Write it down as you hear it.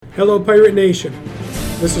Hello, Pirate Nation.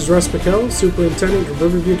 This is Russ McKell, Superintendent of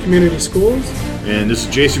Riverview Community Schools. And this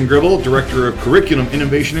is Jason Gribble, Director of Curriculum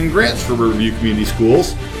Innovation and Grants for Riverview Community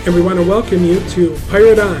Schools. And we want to welcome you to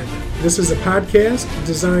Pirate On. This is a podcast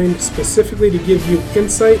designed specifically to give you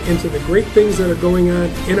insight into the great things that are going on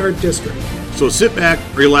in our district. So sit back,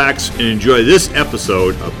 relax, and enjoy this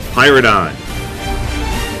episode of Pirate On.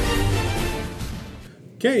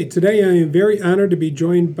 Okay, today I am very honored to be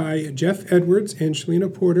joined by Jeff Edwards and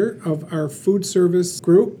Shalina Porter of our food service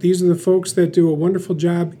group. These are the folks that do a wonderful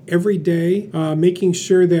job every day making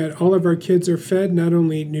sure that all of our kids are fed not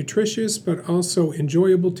only nutritious but also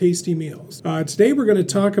enjoyable, tasty meals. Today we're going to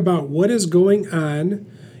talk about what is going on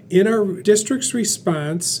in our district's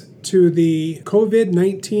response to the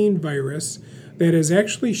COVID-19 virus that has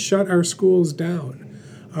actually shut our schools down.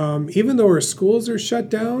 Even though our schools are shut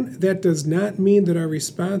down, that does not mean that our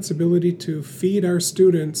responsibility to feed our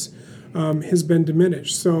students has been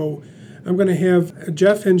diminished. So I'm going to have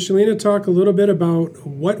Jeff and Shalina talk a little bit about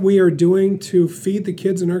what we are doing to feed the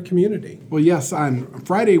kids in our community. Well, yes, on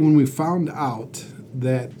Friday when we found out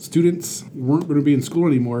that students weren't going to be in school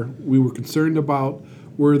anymore, we were concerned about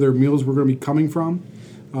where their meals were going to be coming from,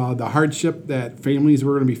 the hardship that families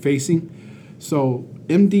were going to be facing. So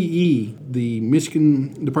MDE, the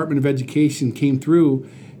Michigan Department of Education, came through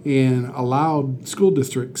and allowed school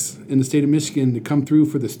districts in the state of Michigan to come through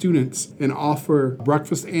for the students and offer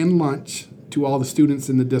breakfast and lunch to all the students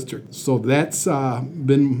in the district. So that's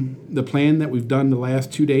been the plan that we've done the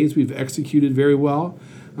last 2 days. We've executed very well.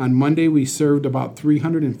 On Monday, we served about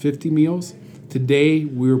 350 meals. Today,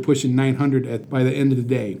 we were pushing 900 by the end of the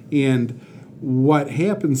day. And what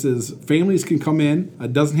happens is families can come in.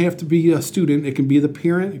 It doesn't have to be a student. It can be the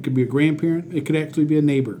parent. It could be a grandparent. It could actually be a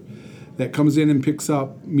neighbor that comes in and picks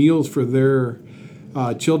up meals for their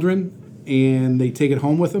children, and they take it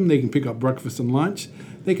home with them. They can pick up breakfast and lunch.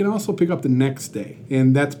 They can also pick up the next day.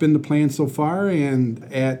 And that's been the plan so far. And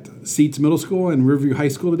at Seats Middle School and Riverview High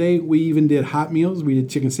School today, we even did hot meals. We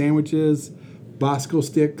did chicken sandwiches, Bosco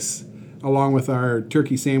sticks, along with our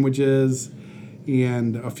turkey sandwiches,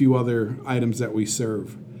 and a few other items that we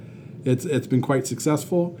serve. It's been quite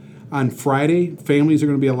successful. On Friday, families are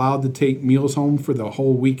going to be allowed to take meals home for the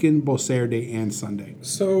whole weekend, both Saturday and Sunday.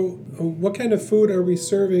 So what kind of food are we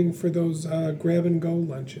serving for those grab-and-go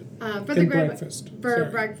lunches? Breakfast,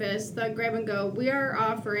 the grab-and-go, we are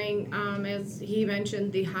offering, as he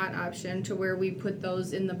mentioned, the hot option to where we put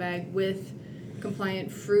those in the bag with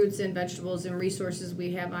compliant fruits and vegetables and resources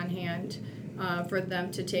we have on hand. For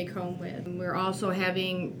them to take home with. We're also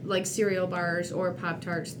having like cereal bars or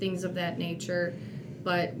Pop-Tarts, things of that nature.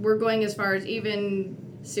 But we're going as far as even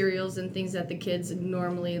cereals and things that the kids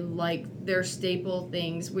normally like, their staple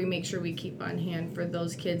things. We make sure we keep on hand for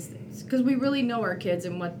those kids because we really know our kids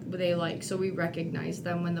and what they like. So we recognize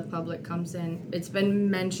them when the public comes in. It's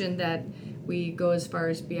been mentioned that we go as far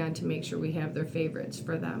as beyond to make sure we have their favorites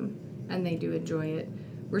for them and they do enjoy it.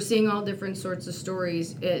 We're seeing all different sorts of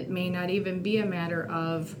stories. It may not even be a matter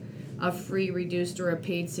of a free, reduced, or a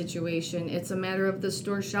paid situation. It's a matter of the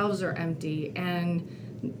store shelves are empty, and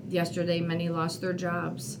yesterday many lost their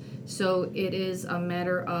jobs. So it is a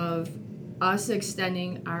matter of us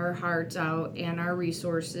extending our hearts out and our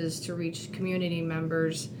resources to reach community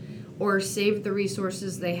members or save the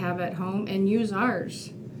resources they have at home and use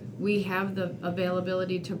ours. We have the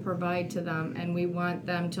availability to provide to them, and we want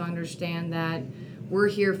them to understand that we're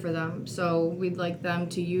here for them, so we'd like them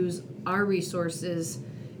to use our resources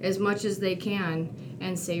as much as they can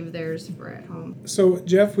and save theirs for at home. So,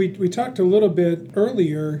 Jeff, we talked a little bit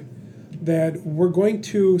earlier that we're going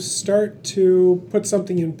to start to put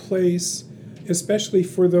something in place, especially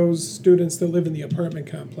for those students that live in the apartment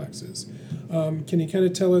complexes. Can you kind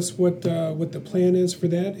of tell us what the plan is for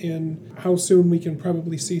that and how soon we can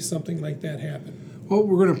probably see something like that happen? Well,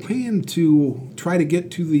 we're going to plan to try to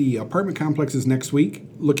get to the apartment complexes next week,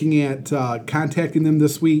 looking at contacting them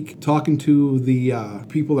this week, talking to the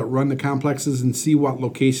people that run the complexes and see what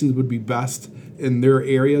locations would be best in their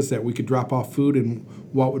areas that we could drop off food and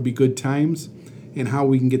what would be good times and how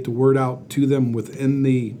we can get the word out to them within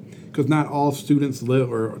because not all students live,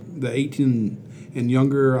 or the 18 and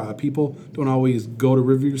younger people don't always go to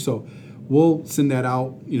Riverview, so we'll send that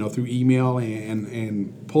out, through email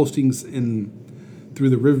and postings through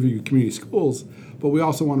the Riverview Community Schools, but we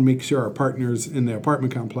also want to make sure our partners in the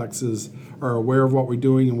apartment complexes are aware of what we're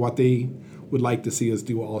doing and what they would like to see us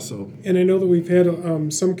do also. And I know that we've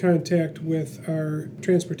had some contact with our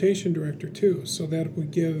transportation director too, so that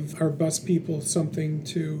would give our bus people something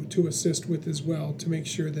to assist with as well to make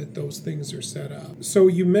sure that those things are set up. So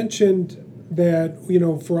you mentioned that,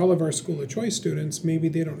 for all of our school of choice students, maybe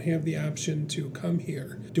they don't have the option to come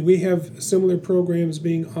here. Do we have similar programs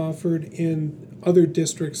being offered in other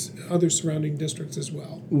districts, other surrounding districts as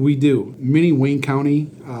well? We do. Many Wayne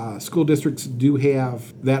County school districts do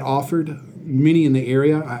have that offered. Many in the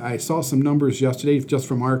area. I saw some numbers yesterday just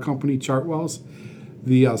from our company, Chartwells.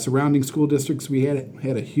 The surrounding school districts, we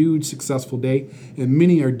had a huge successful day, and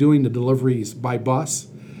many are doing the deliveries by bus.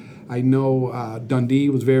 I know Dundee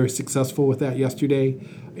was very successful with that yesterday.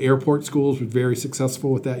 Airport schools were very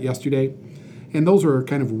successful with that yesterday. And those are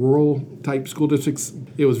kind of rural type school districts.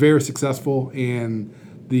 It was very successful, and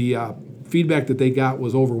the feedback that they got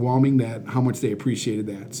was overwhelming, that how much they appreciated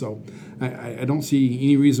that. So I don't see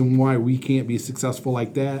any reason why we can't be successful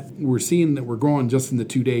like that. We're seeing that we're growing just in the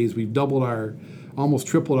 2 days. We've almost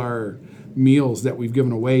tripled our meals that we've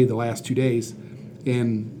given away the last 2 days.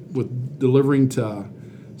 And with delivering to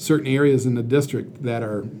certain areas in the district that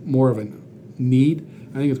are more of a need,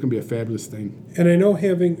 I think it's going to be a fabulous thing. And I know,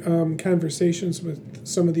 having conversations with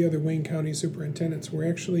some of the other Wayne County superintendents, we're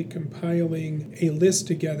actually compiling a list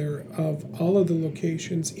together of all of the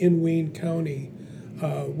locations in Wayne County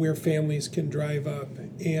where families can drive up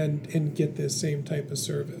and get this same type of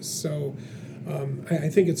service. So I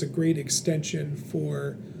think it's a great extension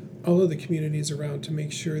for all of the communities around to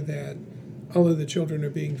make sure that all of the children are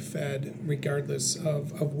being fed regardless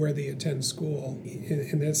of where they attend school.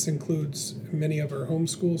 And this includes many of our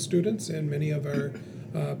homeschool students and many of our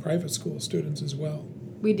private school students as well.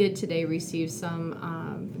 We did today receive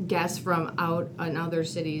some guests from out in other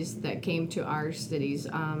cities that came to our cities.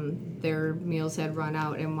 Their meals had run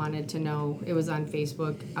out and wanted to know, it was on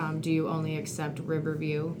Facebook, do you only accept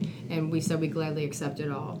Riverview? And we said we gladly accept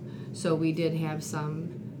it all. So we did have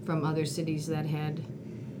some from other cities that had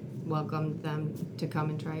welcomed them to come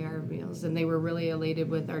and try our meals, and they were really elated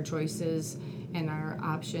with our choices and our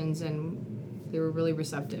options, and they were really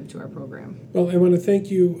receptive to our program. Well, I want to thank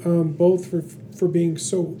you both for being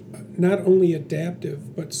so not only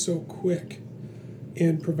adaptive but so quick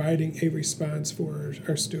in providing a response for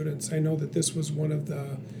our students. I know that this was one of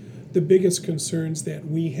the biggest concerns that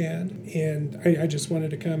we had, and I just wanted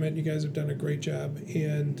to comment, you guys have done a great job,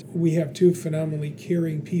 and we have two phenomenally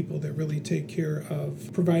caring people that really take care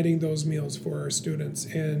of providing those meals for our students.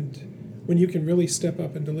 And when you can really step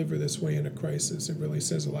up and deliver this way in a crisis, it really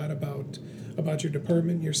says a lot about your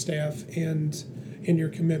department, your staff, and your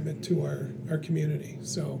commitment to our community.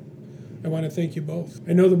 So I want to thank you both.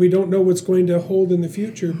 I know that we don't know what's going to hold in the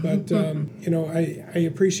future, but I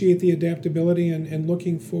appreciate the adaptability and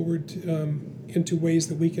looking forward to, into ways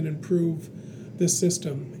that we can improve this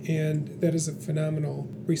system. And that is a phenomenal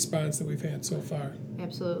response that we've had so far.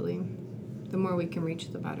 Absolutely. The more we can reach,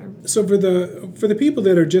 the better. So for the people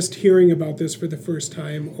that are just hearing about this for the first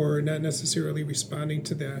time, or not necessarily responding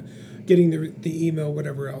to getting the email,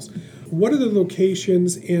 whatever else, what are the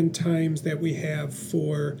locations and times that we have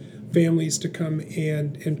for families to come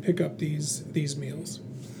and pick up these meals?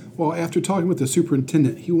 Well, after talking with the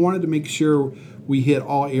superintendent, he wanted to make sure we hit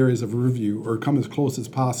all areas of Riverview or come as close as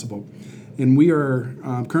possible. And we are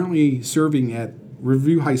currently serving at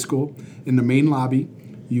Riverview High School in the main lobby.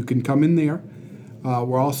 You can come in there.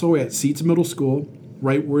 We're also at Seats Middle School,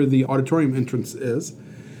 right where the auditorium entrance is.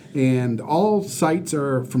 And all sites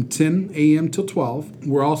are from 10 a.m. till 12.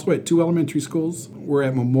 We're also at 2 elementary schools. We're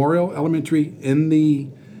at Memorial Elementary in the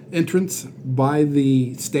entrance by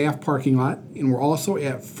the staff parking lot. And we're also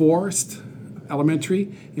at Forest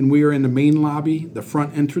Elementary, and we are in the main lobby, the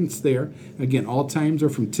front entrance there. Again, all times are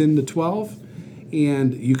from 10 to 12.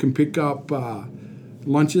 And you can pick up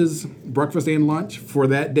lunches, breakfast and lunch for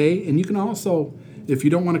that day. And you can also, if you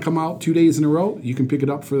don't want to come out 2 days in a row, you can pick it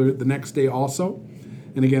up for the next day also.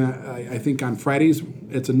 And again, I think on Fridays,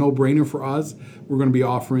 it's a no-brainer for us. We're going to be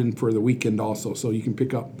offering for the weekend also. So you can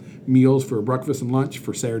pick up meals for breakfast and lunch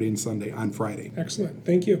for Saturday and Sunday on Friday. Excellent.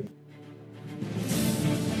 Thank you.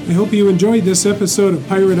 I hope you enjoyed this episode of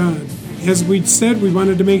Pirate On. As we said, we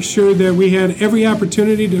wanted to make sure that we had every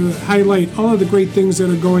opportunity to highlight all of the great things that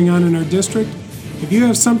are going on in our district. If you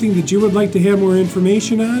have something that you would like to have more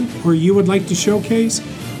information on, or you would like to showcase,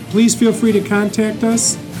 please feel free to contact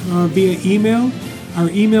us via email. Our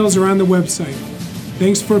emails are on the website.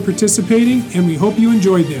 Thanks for participating, and we hope you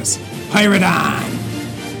enjoyed this. Pirate On!